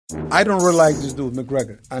I don't really like this dude,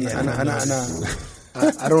 McGregor. I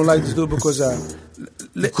don't like this dude because...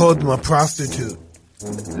 you called him a prostitute.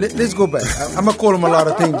 Let's go back. I'm going to call him a lot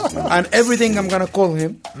of things. And everything I'm going to call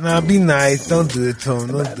him... Nah, be nice. Don't do it to him.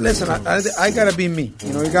 Listen, I got to be me.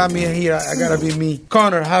 You know, you got me here. I got to be me.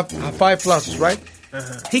 Conor have 5 losses, right?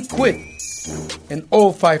 Uh-huh. He quit in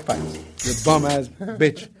all 5 fights. You bum-ass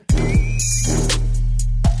bitch.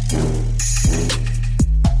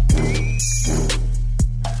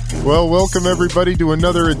 Well, welcome everybody to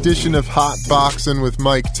another edition of Hot Boxing with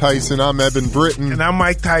Mike Tyson. I'm Eben Britton. And I'm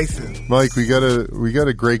Mike Tyson. Mike, we got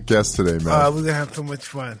a great guest today, man. We're gonna have so much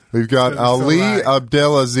fun. We've got Ali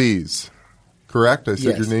Abdelaziz. Correct? I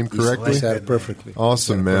said your name correctly? You said it perfectly.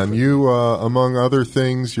 Awesome, man. You, among other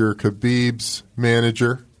things, you're Khabib's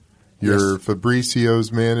manager. You're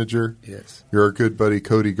Fabricio's manager. Yes. You're our good buddy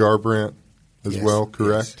Cody Garbrandt as well,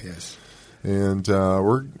 correct? Yes. And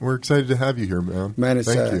we're excited to have you here, man. Man,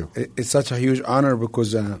 Thank you. It's such a huge honor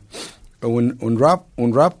because when Rob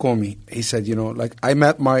called me, he said, you know, like I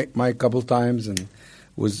met Mike a couple times and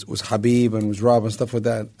was Habib and was Rob and stuff like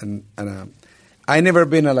that, and I never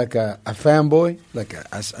been a fanboy, like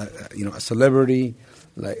a celebrity,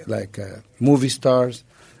 like movie stars,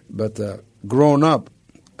 but growing up,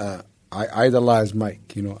 I idolized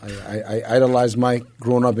Mike. You know, I idolized Mike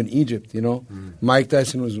growing up in Egypt. You know, Mike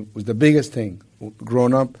Tyson was the biggest thing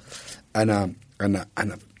growing up, and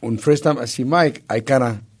when first time I see Mike,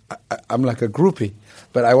 I'm like a groupie,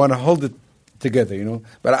 but I want to hold it together. You know,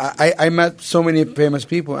 but I met so many famous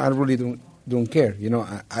people, I really don't care. You know,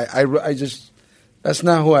 I just that's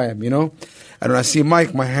not who I am. You know, and when I see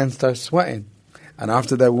Mike, my hands start sweating, and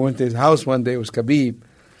after that, we went to his house one day. It was Khabib.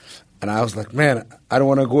 And I was like, man, I don't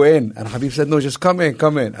want to go in. And Habib said, no, just come in.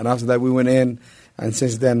 And after that, we went in. And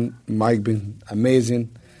since then, Mike been amazing.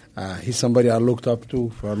 He's somebody I looked up to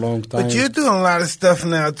for a long time. But you're doing a lot of stuff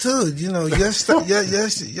now, too. You know, your star's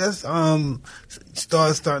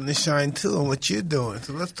starting to shine, too, on what you're doing.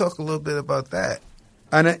 So let's talk a little bit about that.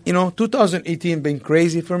 And, 2018 been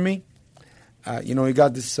crazy for me. You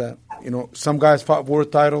got this, some guys fought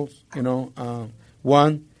world titles,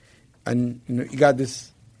 won. And, you got this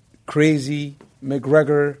crazy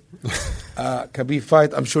McGregor Khabib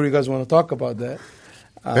fight. I'm sure you guys want to talk about that.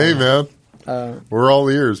 Hey, man. We're all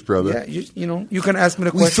ears, brother. Yeah, you can ask me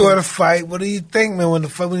the question. We saw the fight. What do you think, man? When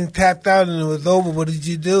you tapped out and it was over, what did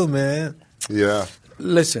you do, man? Yeah.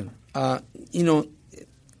 Listen, of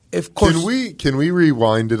course. Can we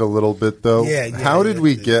rewind it a little bit, though? Yeah. How did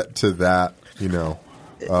we get to that, Khabib?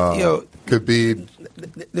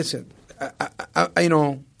 Listen,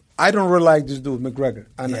 I don't really like this dude, McGregor.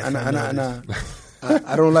 And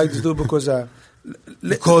I don't like this dude because... you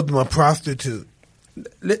called him a prostitute.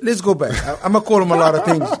 Let's go back. I'm going to call him a lot of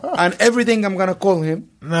things. And everything I'm going to call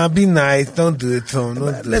him... Nah, be nice. Don't do it to him.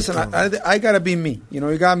 Listen, I got to be me.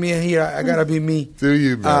 You got me here. I got to be me. Do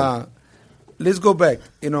you, man? Let's go back.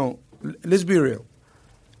 Let's be real.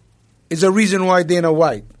 It's a reason why Dana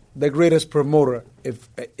White, the greatest promoter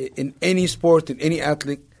in any sport, in any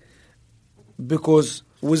athlete, because...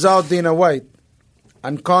 without Dana White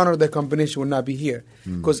and Conor, the combination would not be here.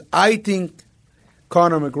 Because I think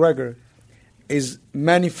Conor McGregor is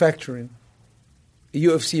manufacturing,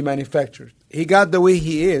 UFC manufactured. He got the way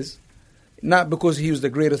he is, not because he was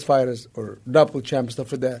the greatest fighters or double champ,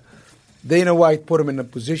 stuff like that. Dana White put him in a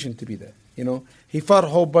position to be that. He fought a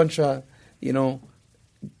whole bunch of,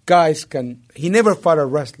 guys he never fought a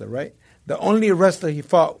wrestler, right? The only wrestler he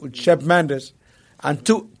fought was Shep Mendes on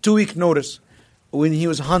 2-week notice, when he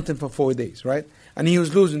was hunting for 4 days, right? And he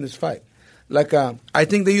was losing this fight. I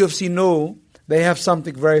think the UFC know they have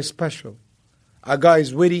something very special. A guy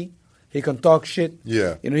is witty. He can talk shit.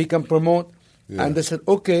 Yeah. He can promote. Yeah. And they said,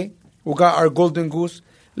 okay, we got our golden goose.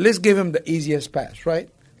 Let's give him the easiest pass, right?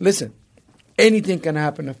 Listen, anything can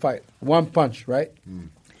happen in a fight. One punch, right?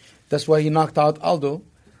 That's why he knocked out Aldo.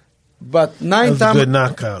 But 9 times... a good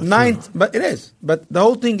knockout. But it is. But the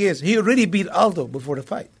whole thing is, he already beat Aldo before the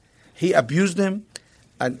fight. He abused him,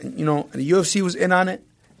 and the UFC was in on it.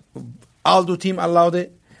 Aldo team allowed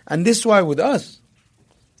it, and this is why with us,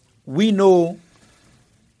 we know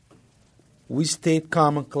we stayed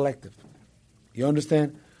calm and collective. You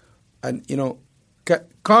understand? And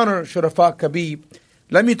Conor should have fought Khabib.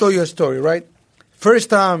 Let me tell you a story, right? First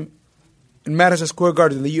time in Madison Square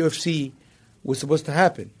Garden, the UFC was supposed to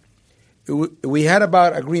happen. We had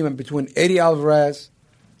about agreement between Eddie Alvarez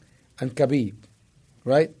and Khabib,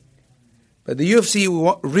 right? But the UFC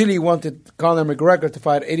really wanted Conor McGregor to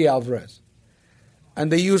fight Eddie Alvarez.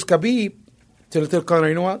 And they used Khabib to tell Conor,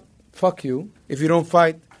 you know what? Fuck you. If you don't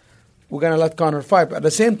fight, we're going to let Conor fight. But at the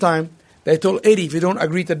same time, They told Eddie, if you don't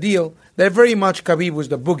agree to deal, they very much Khabib was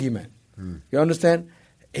the boogeyman. You understand?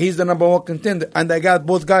 He's the number one contender. And they got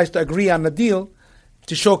both guys to agree on the deal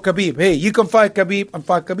to show Khabib, hey, you can fight Khabib and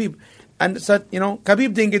fight Khabib. And said,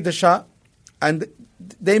 Khabib didn't get the shot. And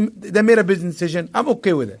they made a business decision. I'm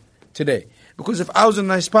okay with it today. Because if I was in a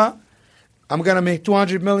nice spot, I'm going to make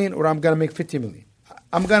 $200 million or I'm going to make $50 million.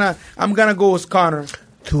 I'm gonna go with Conor.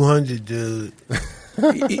 200, dude.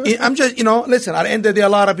 I'm just, listen, at the end of the day, a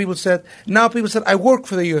lot of people said, I work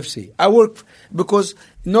for the UFC. I work because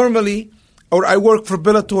normally, or I work for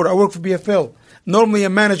Bellator, I work for BFL. Normally a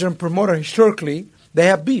manager and promoter, historically, they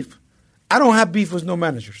have beef. I don't have beef with no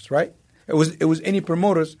managers, right? It was any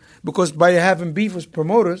promoters, because by having beef with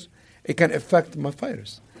promoters, it can affect my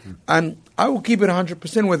fighters. And I will keep it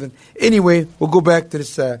 100% with it. Anyway, we'll go back to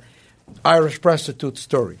this Irish prostitute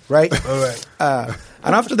story, right? All right.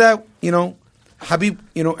 And after that, Khabib,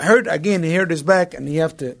 he hurt his back, and he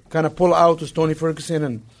have to kind of pull out with Tony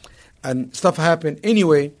Ferguson, and stuff happened.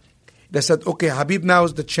 Anyway, they said, okay, Khabib now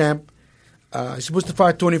is the champ. He's supposed to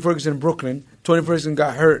fight Tony Ferguson in Brooklyn. Tony Ferguson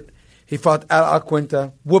got hurt. He fought Al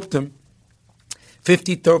Aquenta, whooped him,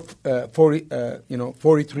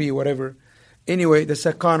 43, whatever. Anyway, they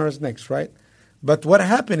said Conor is next, right? But what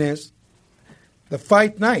happened is, the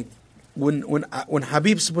fight night, when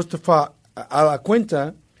Khabib's supposed to fight Al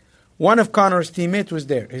Aquenta, one of Conor's teammates was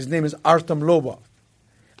there. His name is Artem Lobov.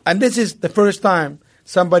 And this is the first time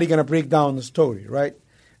somebody going to break down the story, right?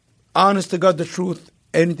 Honest to God, the truth,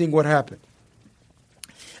 anything what happened.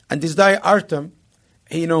 And this guy, Artem,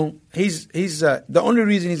 he's the only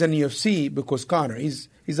reason he's in the UFC because Conor. He's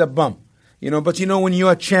a bum, But when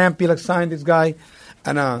you're a champ, you sign this guy,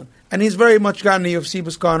 and he's very much got in the UFC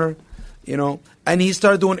with Conor, And he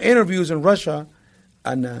started doing interviews in Russia,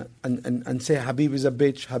 and say Khabib is a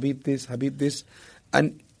bitch, Khabib this,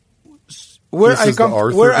 and where this I is come, the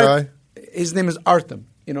Arthur where guy? His name is Artem.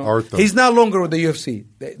 Artem. He's no longer with the UFC.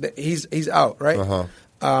 He's out, right?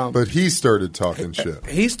 But he started talking shit.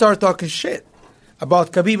 He started talking shit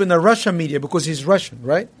about Khabib in the Russian media because he's Russian,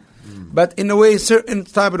 right? But in a way, certain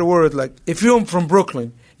type of the word, like if you're from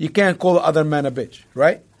Brooklyn, you can't call the other man a bitch,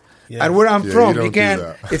 right? Yeah. And where I'm from, you can't.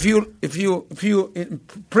 If you in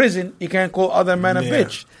prison, you can't call other man a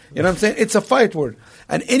bitch. You know what I'm saying? It's a fight word.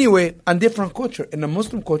 And anyway, on different culture, in the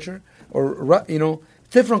Muslim culture, or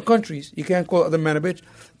different countries, you can't call other man a bitch.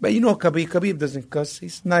 But Khabib doesn't cuss.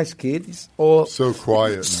 He's a nice kid. He's all so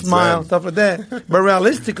quiet, smile, and stuff like that. But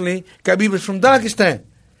realistically, Khabib is from Dagestan.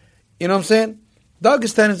 You know what I'm saying?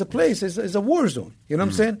 Dagestan is a place. It's a war zone. You know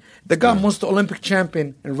what I'm saying? They got most Olympic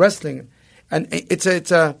champion in wrestling, and it's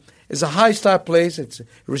a high star place. It's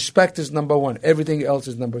respect is number one. Everything else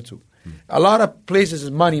is number two. A lot of places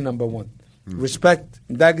is money number one. Respect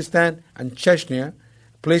in Dagestan and Chechnya,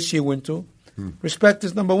 place you went to. Respect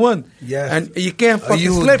is number one. Yes. And you can't fucking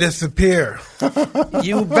you slip. Disappear.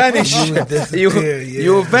 You vanish. You would disappear.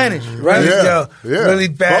 You vanish, right? Yeah. Really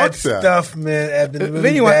bad stuff, man. But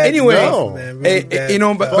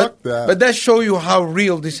that show you how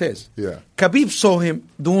real this is. Yeah. Khabib saw him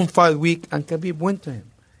doing fight week, and Khabib went to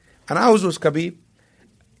him. And I was with Khabib.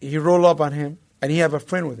 He rolled up on him, and he have a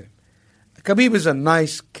friend with him. Khabib is a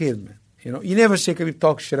nice kid, man. You never see Khabib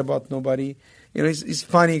talk shit about nobody. He's a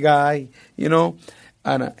funny guy,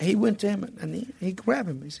 And he went to him and he grabbed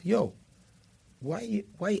him. He said, "Yo, why?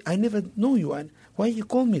 I never know you. Why you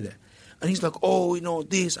call me that?" And he's like, "Oh,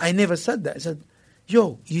 this. I never said that." I said,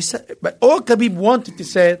 "Yo, you said." But all Khabib wanted to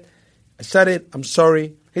say, I said it. I'm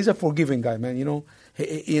sorry. He's a forgiving guy, man.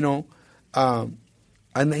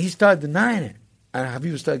 And he started denying it, and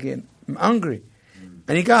Khabib started getting angry,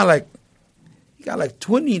 and he got like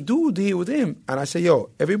 20 dudes here with him. And I said,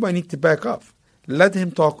 "Yo, everybody needs to back off. Let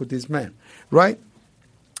him talk with this man," right?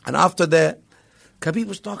 And after that, Khabib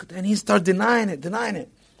was talking, and he started denying it.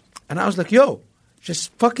 And I was like, "Yo,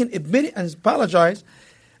 just fucking admit it and apologize."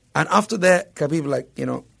 And after that, Khabib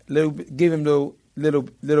give him little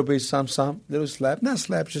bit some little slap, not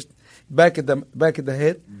slap, just back at the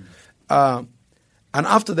head. And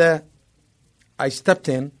after that, I stepped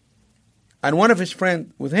in, and one of his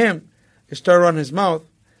friends with him started on his mouth,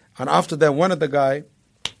 and after that, one of the guy,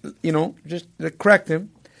 just cracked him.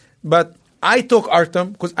 But I took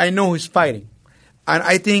Artem because I know he's fighting, and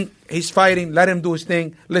I think he's fighting. Let him do his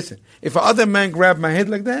thing. Listen, if another man grab my head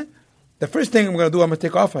like that, the first thing I'm going to do, I'm going to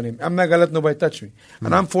take off on him. I'm not going to let nobody touch me.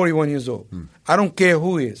 And I'm 41 years old. I don't care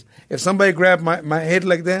who he is. If somebody grab my head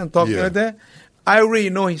like that and talk like that, I already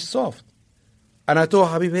know he's soft. And I told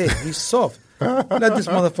Khabib, "Hey, he's soft. Let this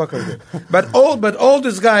motherfucker go." But all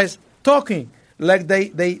these guys talking like they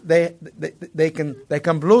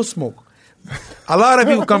can blow smoke. A lot of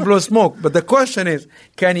people can blow smoke, but the question is,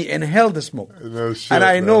 can he inhale the smoke? No shit, and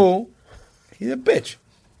I man. know he's a bitch.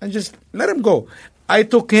 And just let him go. I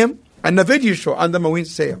took him and the video show under my wing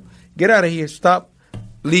sail. Get out of here, stop,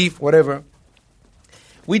 leave, whatever.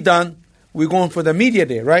 We done. We're going for the media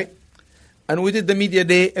day, right? And we did the media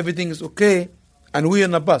day. Everything is okay. And we're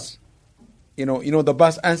on the bus. You know the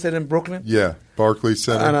bus answered in Brooklyn? Yeah, Barclays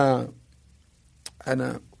Center.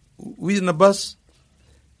 And we in the bus,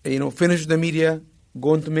 finished the media,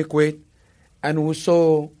 going to make weight. And we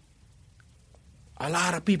saw a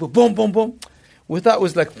lot of people. Boom, boom, boom. We thought it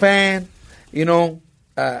was like fan, and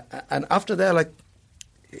after that, like,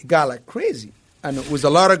 it got like crazy. And it was a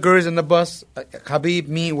lot of girls in the bus, Habib,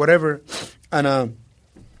 me, whatever. And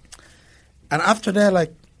after that,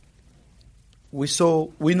 like, we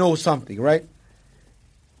know something, right?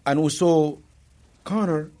 And we saw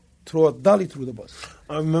Conor throw a dolly through the bus.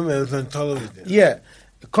 I remember it was on television. Yeah.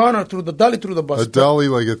 Conor threw the dolly through the bus. A dolly,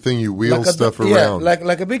 like a thing you wheel like stuff around. Yeah,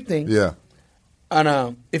 like a big thing. Yeah.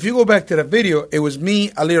 And if you go back to the video, it was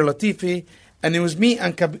me, Ali Latifi, and it was me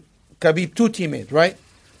and Khabib, two teammates, right?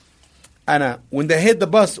 And when they hit the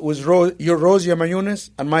bus, it was Rosie Mayunas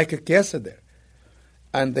and Michael Chiesa there.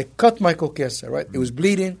 And they cut Michael Chiesa, right? It was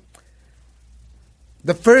bleeding.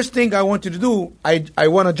 The first thing I wanted to do, I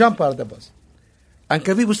want to jump out of the bus. And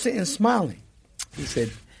Khabib was sitting smiling. He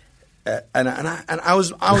said, and I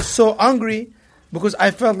was so angry because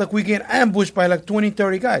I felt like we get ambushed by like 20,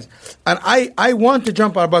 30 guys. And I want to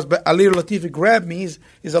jump out of the bus, but Ali Latifi grabbed me.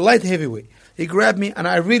 He's a light heavyweight. He grabbed me, and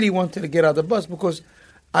I really wanted to get out of the bus because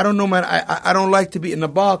I don't know, man. I don't like to be in the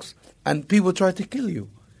box and people try to kill you.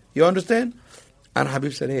 You understand? And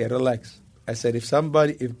Habib said, hey, relax. I said,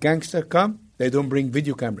 if gangster come, they don't bring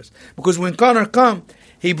video cameras. Because when Conor come,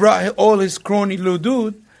 he brought all his crony little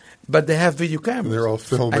dude, but they have video cameras. They're all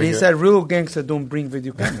filming And he said, real gangster don't bring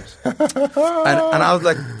video cameras. and I was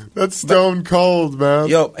like... That's stone cold, man.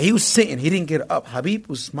 Yo, he was sitting. He didn't get up. Habib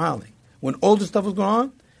was smiling. When all the stuff was going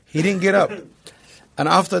on, he didn't get up. And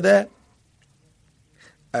after that,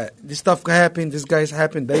 this stuff happened. This guys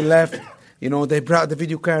happened. They left. They brought the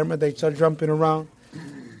video camera. They started jumping around.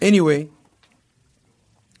 Anyway,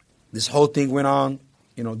 this whole thing went on.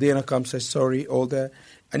 Dana comes, says sorry, all that.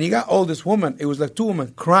 And you got all this woman. It was like two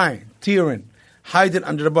women crying, tearing, hiding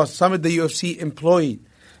under the bus. Some of the UFC employee,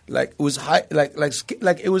 like it was like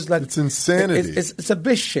it was like it's insanity. It's a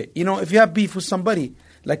bitch shit. If you have beef with somebody,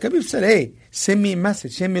 like Khabib said, hey, send me a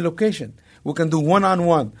message, send me a location. We can do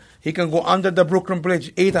 1-on-1. He can go under the Brooklyn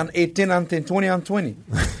Bridge, 8-on-8, 10-on-10, 20-on-20.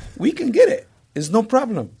 We can get it. It's no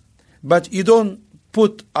problem. But you don't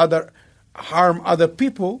harm other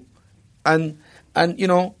people, and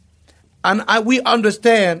we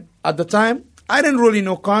understand at the time. I didn't really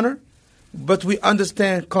know Conor, but we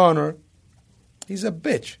understand Conor. He's a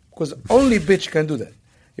bitch because only bitch can do that.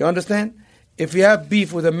 You understand? If you have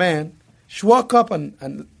beef with a man, just walk up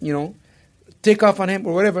and take off on him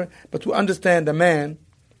or whatever. But we understand the man.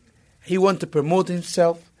 He wants to promote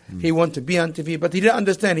himself. He wants to be on TV, but he didn't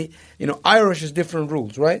understand. Irish is different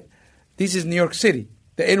rules, right? This is New York City.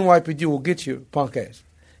 The NYPD will get you, punk ass.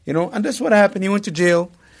 And that's what happened. He went to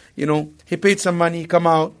jail. He paid some money. He come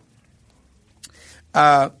out.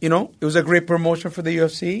 It was a great promotion for the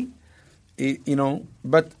UFC.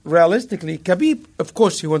 But realistically, Khabib, of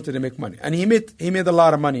course, he wanted to make money, and he made a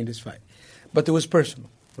lot of money in this fight. But it was personal,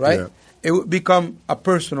 right? Yeah. It would become a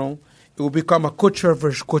personal. It would become a Kutcher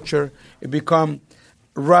versus Kutcher. It become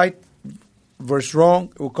right versus wrong.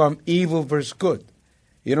 It will become evil versus good.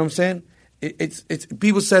 You know what I'm saying? It's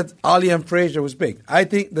people said Ali and Frazier was big. I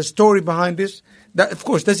think the story behind this, that of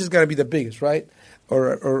course this is gonna be the biggest, right?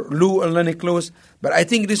 Or Lou and Lennox Lewis. But I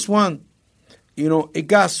think this one, it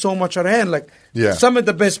got so much out of hand. Like some of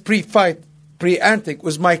the best pre-antic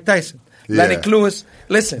was Mike Tyson. Yeah. Lennox Lewis,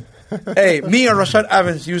 listen, hey, me and Rashad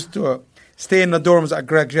Evans used to stay in the dorms at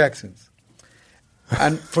Greg Jackson's.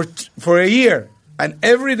 And for a year, and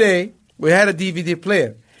every day we had a DVD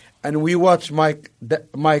player. And we watched Mike's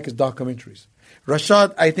documentaries.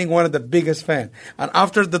 Rashad, I think, one of the biggest fans. And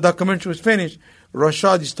after the documentary was finished,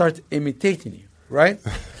 Rashad started imitating you, right?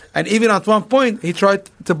 And even at one point, he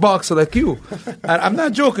tried to box like you. And I'm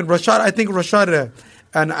not joking. Rashad,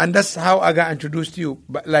 and that's how I got introduced to you.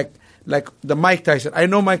 But like the Mike Tyson. I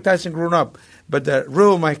know Mike Tyson growing up, but the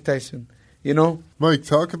real Mike Tyson, Mike,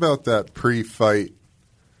 talk about that pre-fight.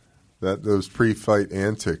 Those pre-fight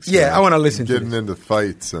antics. Yeah, man. I want to listen to getting into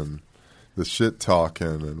fights and the shit talking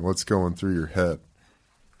and what's going through your head.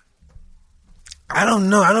 I don't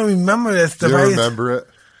know. I don't remember that stuff. You don't remember it?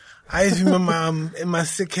 I just remember in my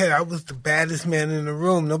sick head, I was the baddest man in the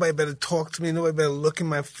room. Nobody better talk to me. Nobody better look in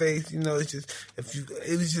my face. You know, it's just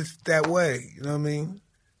it was just that way. You know what I mean?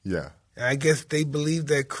 Yeah. And I guess they believe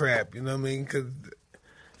that crap. You know what I mean? Because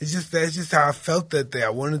that's just how I felt that day. I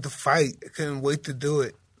wanted to fight. I couldn't wait to do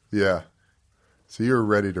it. Yeah. So you were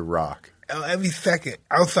ready to rock. Every second,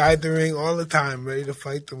 outside the ring, all the time, ready to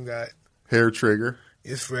fight them guys. Hair trigger.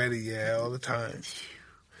 It's ready, yeah, all the time.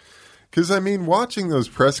 Because, I mean, watching those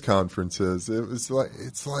press conferences, it's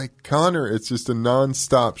like Conor, it's just a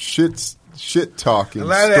nonstop shit talking. A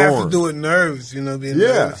lot of that has to do with nerves, you know, being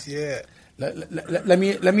nervous. Yeah. Let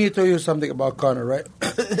me tell you something about Conor, right?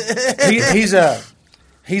 he's a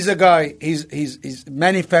guy. He's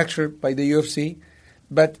manufactured by the UFC,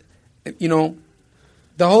 but you know,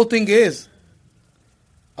 the whole thing is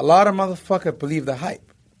a lot of motherfuckers believe the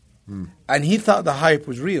hype, and he thought the hype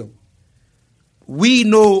was real. We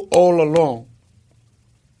know all along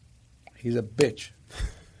he's a bitch.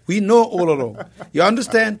 We know all along. You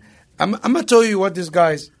understand? I'm gonna tell you what this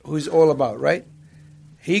guy's who's all about, right?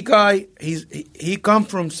 He come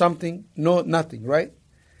from something, nothing, right?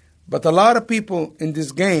 But a lot of people in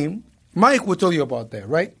this game, Mike will tell you about that,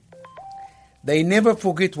 right? They never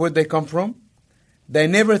forget where they come from. They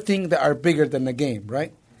never think they are bigger than the game,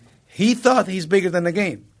 right? He thought he's bigger than the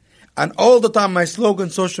game. And all the time, my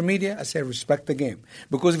slogan, social media, I say, respect the game.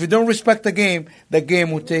 Because if you don't respect the game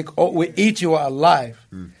will eat you alive.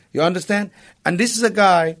 You understand? And this is a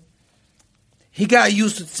guy, he got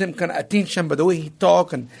used to some kind of attention by the way he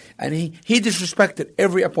talked, and he disrespected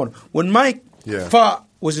every opponent. When Mike fought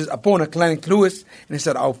with his opponent, Clarence Lewis, and he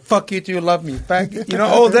said, "I'll fuck you till you love me, faggot." You know,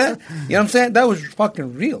 all that? You know what I'm saying? That was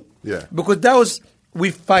fucking real. Yeah. Because that was,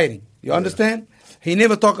 we fighting. You understand? He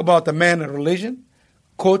never talked about the man and religion,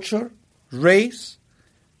 culture, race.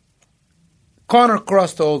 Conor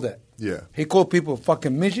crossed all that. Yeah. He called people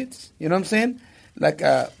fucking midgets. You know what I'm saying? Like,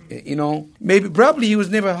 you know, probably he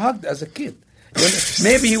was never hugged as a kid. You know,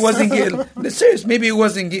 maybe he wasn't getting, serious, maybe he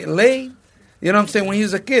wasn't getting laid. You know what I'm saying? When he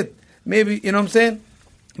was a kid. Maybe, you know what I'm saying?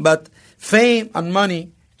 But fame and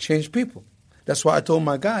money change people. That's why I told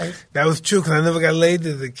my guys. That was true, because I never got laid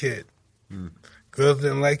as a kid. Girls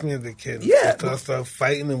didn't like me as a kid. Yeah. So I started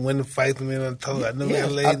fighting and winning fights and being on toes. I never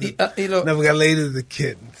got laid. Never got laid as a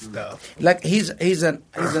kid and stuff. Like he's an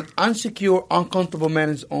insecure, uncomfortable man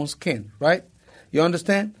in his own skin, right? You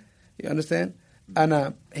understand? You understand?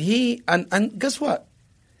 And and guess what?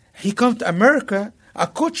 He comes to America, a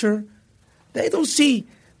culture, they don't see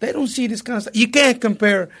this kind of stuff. You can't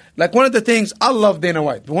compare. Like one of the things, I love Dana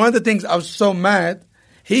White. One of the things I was so mad,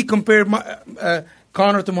 he compared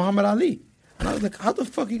Conor to Muhammad Ali. And I was like, how the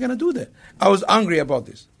fuck are you going to do that? I was angry about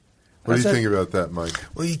this. What do you think about that, Mike?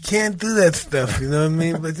 Well, you can't do that stuff, you know what I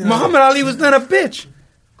mean? But Muhammad Ali was not a bitch.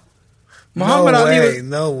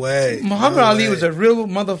 No way. Muhammad Ali was a real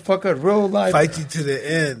motherfucker, real life. Fight you to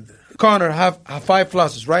the end. Conor have 5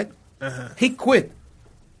 losses, right? Uh-huh. He quit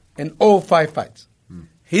in all 5 fights.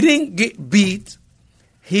 He didn't get beat.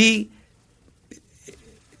 He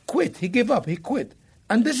quit. He gave up. He quit.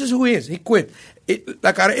 And this is who he is. He quit.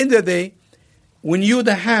 Like at the end of the day, when you're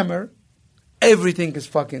the hammer, everything is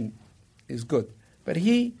good. But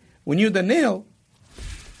when you're the nail,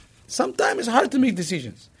 sometimes it's hard to make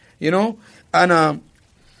decisions. You know? And and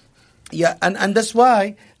that's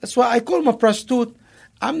why I call him a prostitute.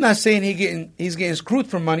 I'm not saying he's getting screwed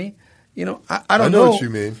for money. You know, I don't know. I know what you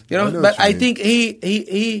mean. You know, but I think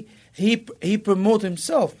he promotes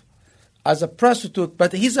himself as a prostitute,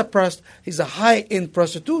 but he's a high-end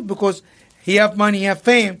prostitute because he have money, he have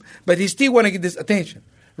fame, but he still want to get this attention,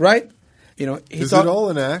 right? You know, is it all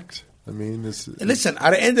an act? I mean, listen.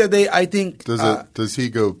 At the end of the day, I think does he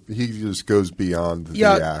go? He just goes beyond the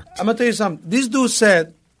act. I'm gonna tell you something. This dude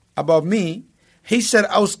said about me. He said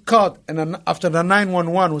I was caught, and after the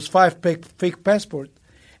 911 was 5 fake passports.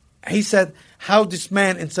 He said how this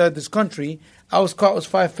man inside this country, I was caught with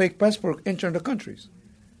 5 fake passports entering the countries.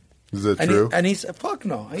 Is that true? And he said, fuck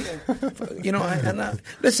no. You know,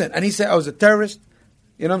 listen, and he said I was a terrorist.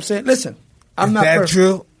 You know what I'm saying? Listen, I'm not perfect. Is that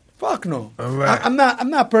true? Fuck no. All right. I'm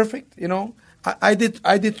not perfect, you know. I did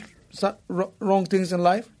some wrong things in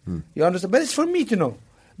life. You understand? But it's for me to know.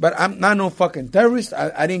 But I'm not no fucking terrorist.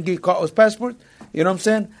 I didn't get caught with passport. You know what I'm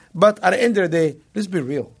saying? But at the end of the day, let's be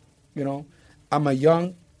real. You know, I'm a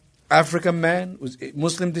young African man with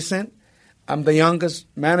Muslim descent. I'm the youngest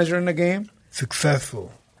manager in the game.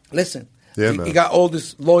 Successful. Listen, yeah, you got all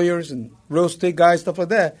these lawyers and real estate guys, stuff like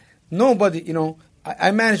that. Nobody, you know,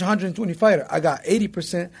 I manage 120 fighters. I got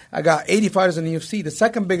 80%. I got 80 fighters in the UFC. The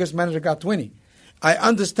second biggest manager got 20. I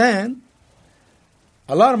understand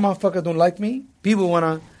a lot of motherfuckers don't like me. People want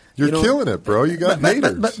to, You're killing it, bro. You got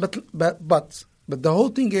haters. But the whole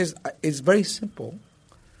thing is, it's very simple.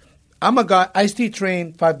 I'm a guy, I still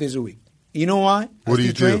train 5 days a week. You know why? What do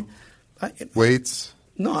you do? Weights?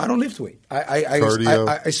 No, I don't lift weight.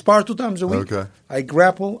 Cardio? I spar 2 times a week. Okay. I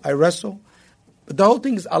grapple, I wrestle. But the whole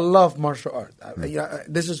thing is, I love martial art.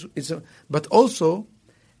 But also,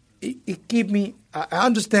 it keep me, I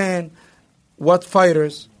understand what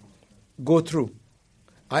fighters go through.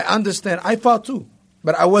 I understand. I fought too.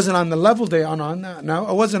 But I wasn't on the level they are on now.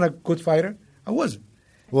 I wasn't a good fighter. I wasn't.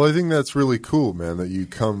 Well, I think that's really cool, man, that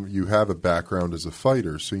you have a background as a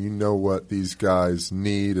fighter, so you know what these guys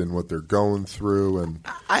need and what they're going through. And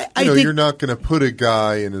you're not going to put a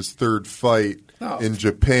guy in his 3rd fight in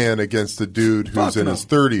Japan against a dude who's in his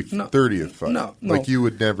 30th fight. No. Like, you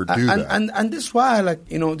would never do that. And this why,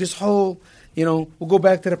 this whole, we'll go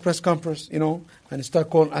back to the press conference, and start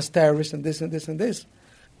calling us terrorists and this and this and this.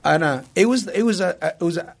 And it was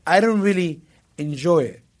I didn't really enjoy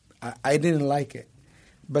it. I didn't like it.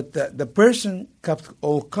 But the person kept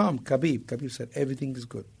all calm, Khabib. Khabib said, everything is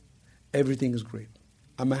good. Everything is great.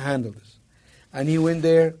 I'm going to handle this. And he went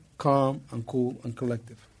there calm and cool and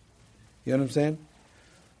collective. You know what I'm saying?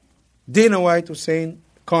 Dana White was saying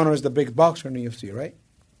Conor is the big boxer in the UFC, right?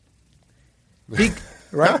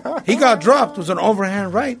 He got dropped. It was an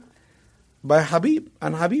overhand right by Khabib.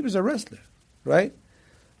 And Khabib is a wrestler, right?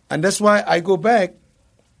 And that's why I go back.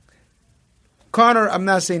 Conor, I'm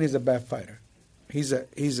not saying he's a bad fighter. He's a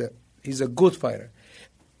good fighter.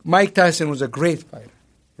 Mike Tyson was a great fighter,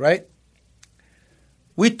 right?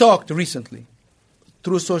 We talked recently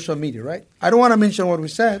through social media, right? I don't want to mention what we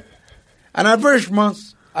said. And our first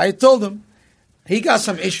months, I told him he got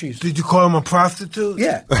some issues. Did you call him a prostitute?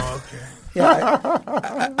 Yeah. Oh, okay.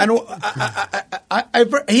 Yeah.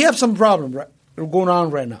 He has some problem going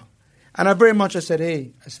on right now. And I said,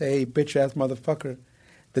 hey, bitch ass motherfucker,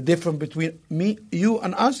 the difference between me, you,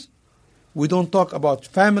 and us, we don't talk about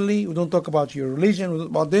family, we don't talk about your religion, we don't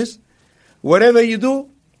about this. Whatever you do,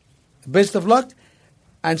 best of luck,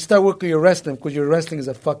 and start working your wrestling, because your wrestling is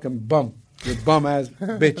a fucking bum. You bum ass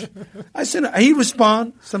bitch. I said, he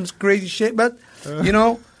respond some crazy shit, but,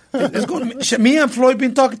 it's going to, me and Floyd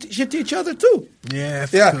been talking shit to each other too. Yeah,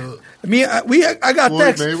 cool. I got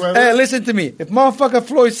text. Hey, listen to me. If motherfucker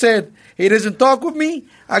Floyd said he doesn't talk with me,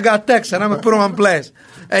 I got text and I'm gonna put him on blast.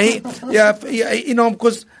 And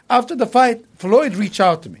because after the fight, Floyd reached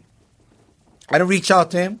out to me. I didn't reach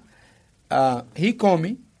out to him. He called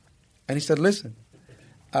me and he said, "Listen,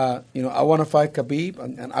 I want to fight Khabib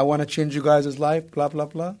and I want to change you guys' life. Blah blah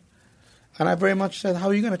blah." And I very much said, "How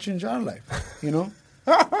are you gonna change our life?"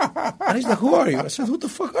 And he's like, "Who are you?" I said, "Who the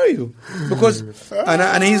fuck are you?" Because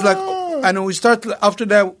and he's like, and we start after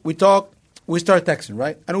that we talk. We start texting,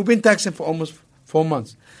 right? And we've been texting for almost 4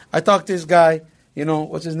 months. I talked to this guy.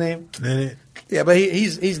 What's his name? Leonard. Yeah, but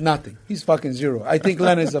he's nothing. He's fucking zero. I think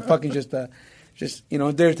Leonard is a fucking just there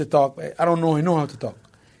to talk. I don't know. He know how to talk.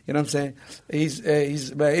 You know what I'm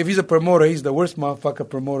saying? But if he's a promoter, he's the worst motherfucker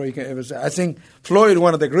promoter you can ever say. I think Floyd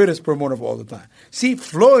one of the greatest promoter of all the time. See,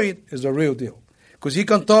 Floyd is a real deal. Because he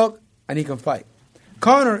can talk and he can fight.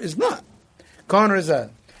 Conor is not. Conor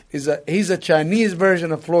he's a Chinese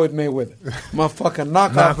version of Floyd Mayweather. Motherfucking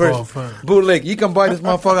knockout version. Bootleg. You can buy this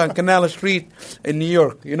motherfucker on Canal Street in New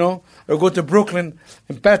York, or go to Brooklyn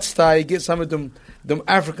and Bed-Stuy, get some of them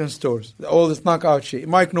African stores. All this knockout shit.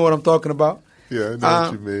 Mike know what I'm talking about. Yeah, I know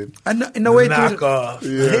what you mean. In a way, knockoff.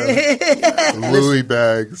 Yeah. Louis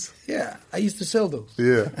bags. Yeah, I used to sell those.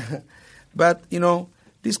 Yeah. But,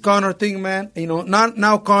 this Conor thing, man,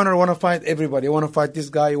 now Conor want to fight everybody. You want to fight this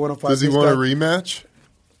guy, you want to fight this guy. Does he want a rematch?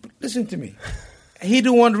 Listen to me. He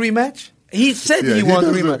don't want a rematch. He said he wants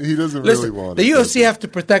a rematch. He doesn't really want it. The UFC have to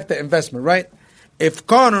protect the investment, right? If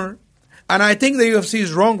Conor, and I think the UFC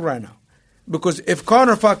is wrong right now, because if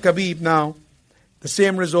Conor fought Khabib now, the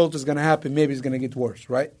same result is going to happen. Maybe it's going to get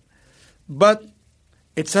worse, right? But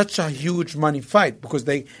it's such a huge money fight because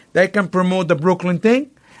they can promote the Brooklyn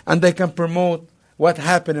thing and they can promote what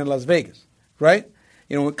happened in Las Vegas, right?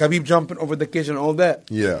 Khabib jumping over the cage and all that.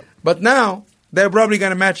 Yeah. But now they're probably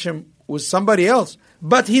going to match him with somebody else,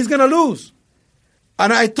 but he's going to lose.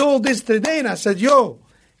 And I told this today, and I said, "Yo,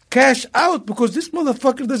 cash out because this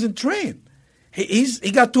motherfucker doesn't train.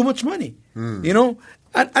 He got too much money, And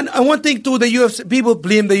one thing too, the UFC people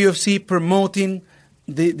blame the UFC promoting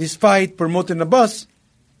this fight, promoting the bus.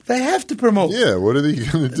 They have to promote. Yeah, what are they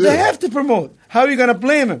going to do? They have to promote. How are you going to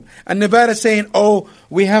blame him? And Nevada saying, "Oh,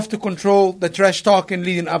 we have to control the trash talking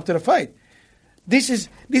leading up to the fight." This is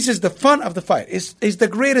the fun of the fight. It's the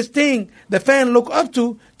greatest thing the fan look up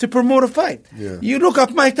to promote a fight. Yeah. You look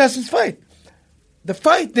up Mike Tyson's fight. the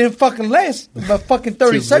fight didn't fucking last about fucking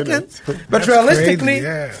 30 seconds. But realistically,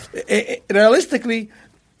 realistically,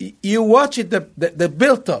 you watch it, the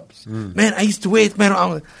build-ups. Man, I used to wait, man.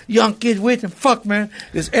 I'm a young kid waiting. Fuck, man.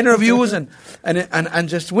 There's interviews and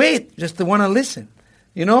just wait, just to want to listen.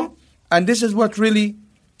 You know? And this is what really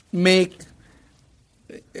make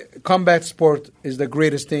combat sport is the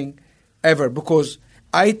greatest thing ever. Because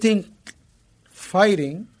I think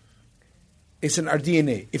fighting is in our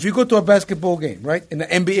DNA. If you go to a basketball game, right, in the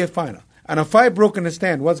NBA final, and a fight broke in the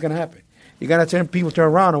stand, what's going to happen? You're going to people turn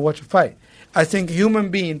around and watch a fight. I think human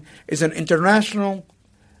being is an international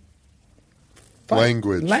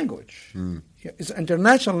language. Yeah, it's an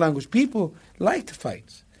international language. People like to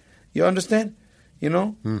fight. You understand? You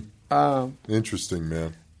know? Interesting,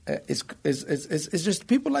 man. It's just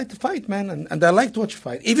people like to fight, man, and they like to watch a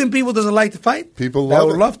fight. Even people doesn't like to fight, people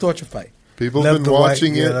would love to watch a fight. People have been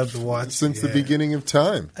watching it since the beginning of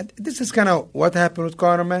time. This is kind of what happened with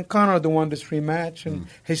Conor, man. Conor won this rematch, and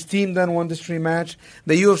his team then won this rematch.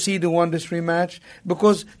 The UFC won this rematch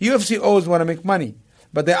because UFC always want to make money.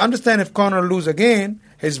 But they understand if Conor lose again,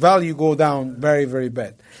 his value go down very, very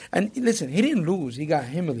bad. And listen, he didn't lose. He got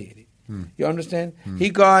humiliated. You understand? He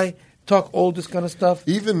talk all this kind of stuff.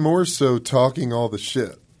 Even more so talking all the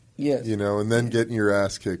shit. Yes. You know, and then getting your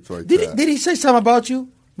ass kicked like that. Did he say something about you?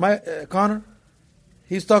 Conor,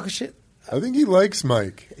 he's talking shit. I think he likes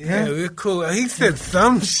Mike. Yeah, we're cool. He said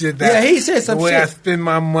some shit. That he said some shit. The way I spend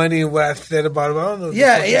my money and what I said about him. I don't know.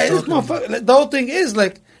 This motherfucker. The whole thing is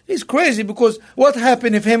like he's crazy because what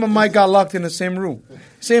happened if him and Mike got locked in the same room?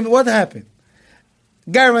 What happened?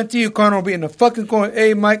 Guarantee you, Conor will be in the fucking corner.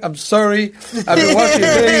 Hey, Mike, I'm sorry. I've been watching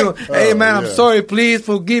your video. Hey, man, I'm sorry. Please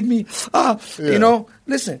forgive me. You know,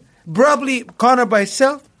 listen. Probably Conor by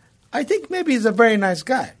himself. I think maybe he's a very nice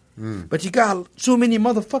guy. But you got so many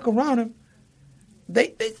motherfuckers around him.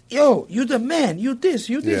 Yo, you the man. You this,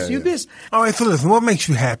 you this. All right, so listen, what makes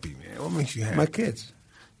you happy, man? What makes you happy? My kids.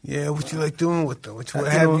 Yeah, what you like doing with them? What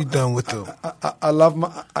have you done with them? I love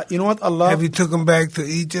my... you know what I love? Have you took them back to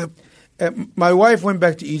Egypt? My wife went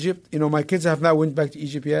back to Egypt. You know, my kids have not went back to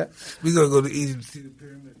Egypt yet. We got to go to Egypt to see the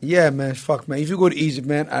pyramid. Yeah, man. Fuck, man. If you go to Egypt,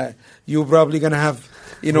 man, you're probably going to have...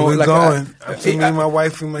 You know, we're like going. Me and my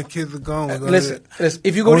wife and my kids are going. Listen,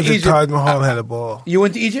 if you go to Egypt, Taj Mahal had a ball. You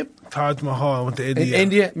went to Egypt? Taj Mahal. I went to India. In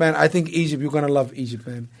India, man. I think Egypt. You're gonna love Egypt,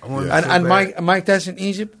 man. And Mike Tyson,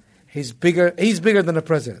 Egypt. He's bigger. He's bigger than the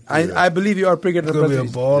president. I believe you are bigger than the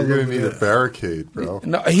president. You're gonna need a barricade, bro.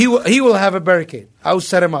 No, he will have a barricade. I'll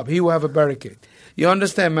set him up. He will have a barricade. You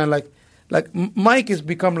understand, man? Like Mike has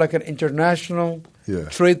become like an international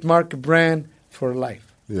trademark brand for life.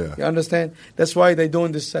 Yeah. You understand? That's why they're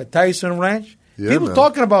doing this Tyson Ranch. People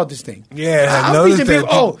talking about this thing. Yeah, I noticed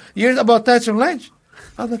that. You heard about Tyson Ranch?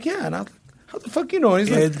 I was like, yeah. And I was like, how the fuck you know? He's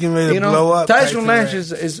like, it's getting ready to blow up. Tyson Ranch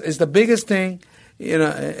is the biggest thing, you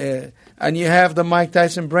know, and you have the Mike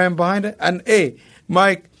Tyson brand behind it. And, hey,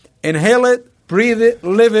 Mike, inhale it, breathe it,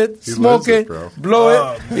 live it, smoke it, blow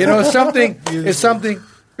it. You know, it's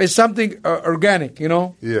something organic, you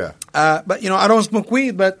know? Yeah. But, you know, I don't smoke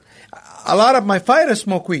weed, but... A lot of my fighters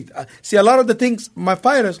smoke weed. See, a lot of the things my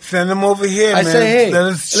fighters... Send them over here, man. I say, hey,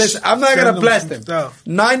 listen, I'm not going to blast them.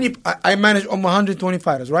 90, I manage almost 120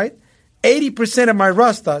 fighters, right? 80% of my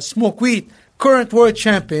roster smoke weed. Current world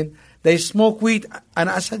champion, they smoke weed. And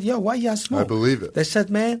I said, yo, why y'all smoke? I believe it. They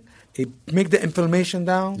said, man, it make the inflammation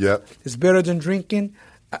down. Yep. It's better than drinking.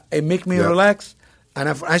 It make me relax. And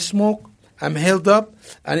if I smoke, I'm held up.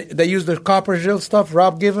 And they use the copper gel stuff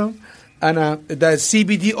Rob give them. And the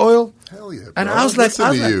CBD oil. Hell yeah, bro. And I was like,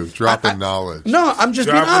 dropping knowledge. No, I'm just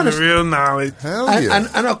being honest. The real knowledge. Hell yeah.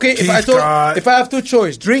 And okay, if I have two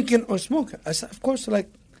choices, drinking or smoking, I said, of course, like,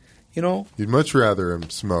 you know. You'd much rather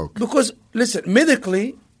him smoke. Because, listen,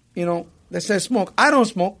 medically, you know, they say smoke. I don't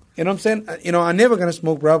smoke. You know what I'm saying? You know, I'm never going to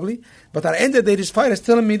smoke probably. But at the end of the day, this fighter is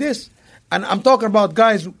telling me this. And I'm talking about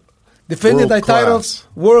guys defending their titles,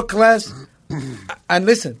 world class. And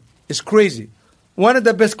listen, it's crazy. One of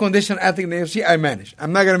the best condition athletes in the UFC I manage.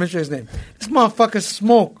 I'm not going to mention his name. This motherfucker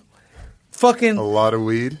smoke fucking... A lot of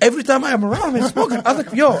weed? Every time I'm around him, smoking. I was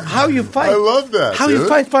like, yo, how you fight? I love that, How you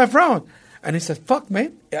fight 5 rounds? And he said, fuck,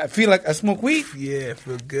 man. I feel like I smoke weed. Yeah, I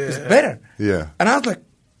feel good. It's better. Yeah. And I was like,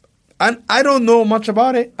 I don't know much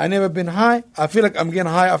about it. I never been high. I feel like I'm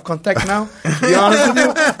getting high off contact now. To be honest with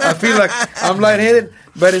you. I feel like I'm lightheaded.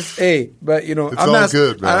 But but you know, it's all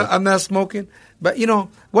good, man. I'm not smoking. But you know,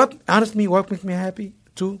 what makes me happy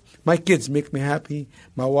too? My kids make me happy.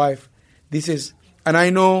 My wife. And I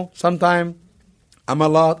know sometimes I'm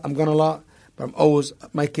gonna lot, but I'm always,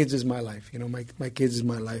 my kids is my life. You know, my kids is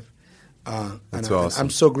my life. That's awesome. I'm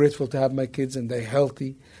so grateful to have my kids, and they're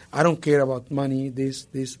healthy. I don't care about money.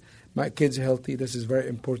 My kids are healthy. This is very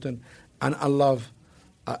important. And I love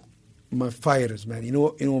my fighters, man. You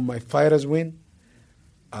know when my fighters win,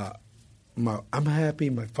 I'm happy.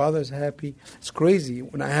 My father's happy. It's crazy.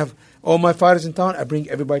 When I have all my fighters in town, I bring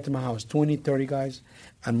everybody to my house, 20, 30 guys,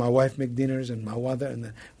 and my wife make dinners, and my mother,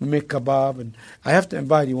 and we make kebab. And I have to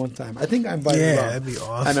invite you one time. I think I invited you. Yeah, that'd be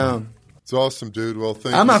awesome. And, it's awesome, dude. Well,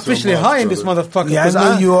 thank you I'm officially so much, high in brother. this motherfucker. Yeah, I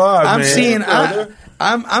know you are, I'm man. seeing.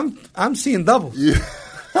 I'm seeing double. Yeah.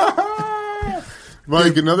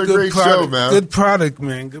 Mike, another great product, show, man. Good product,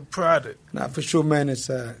 man. Good product. Nah, for sure, man. It's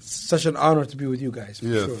such an honor to be with you guys. For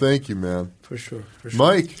Yeah, sure. thank you, man. For sure.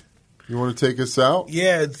 Mike, you want to take us out?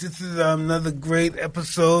 Yeah, this is another great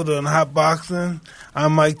episode on Hot Boxing.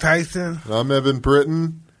 I'm Mike Tyson. I'm Evan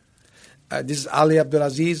Britton. This is Ali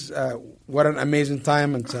Abdelaziz. What an amazing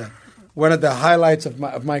time, and one of the highlights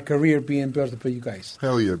of my career being able to put you guys.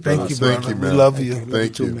 Hell yeah, brother. Thank you, Thank brother. you, man. We love you.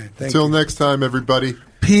 Thank you. Too, man. Thank Until you. next time, everybody.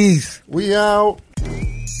 Peace. We out.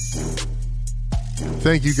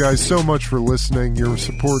 Thank you guys so much for listening. Your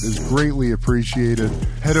support is greatly appreciated.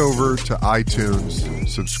 Head over to iTunes,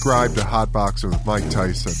 subscribe to Hot Boxing with Mike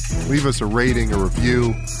Tyson. Leave us a rating, a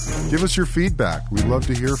review. Give us your feedback. We'd love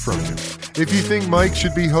to hear from you. If you think Mike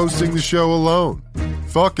should be hosting the show alone,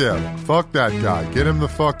 fuck him. Fuck that guy. Get him the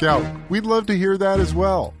fuck out. We'd love to hear that as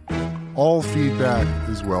well. All feedback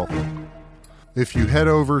is welcome. If you head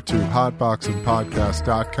over to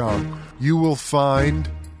hotboxingpodcast.com, you will find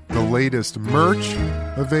the latest merch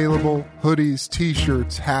available, hoodies,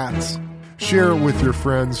 t-shirts, hats. Share it with your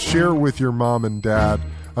friends. Share it with your mom and dad.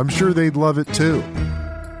 I'm sure they'd love it too.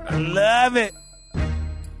 I love it.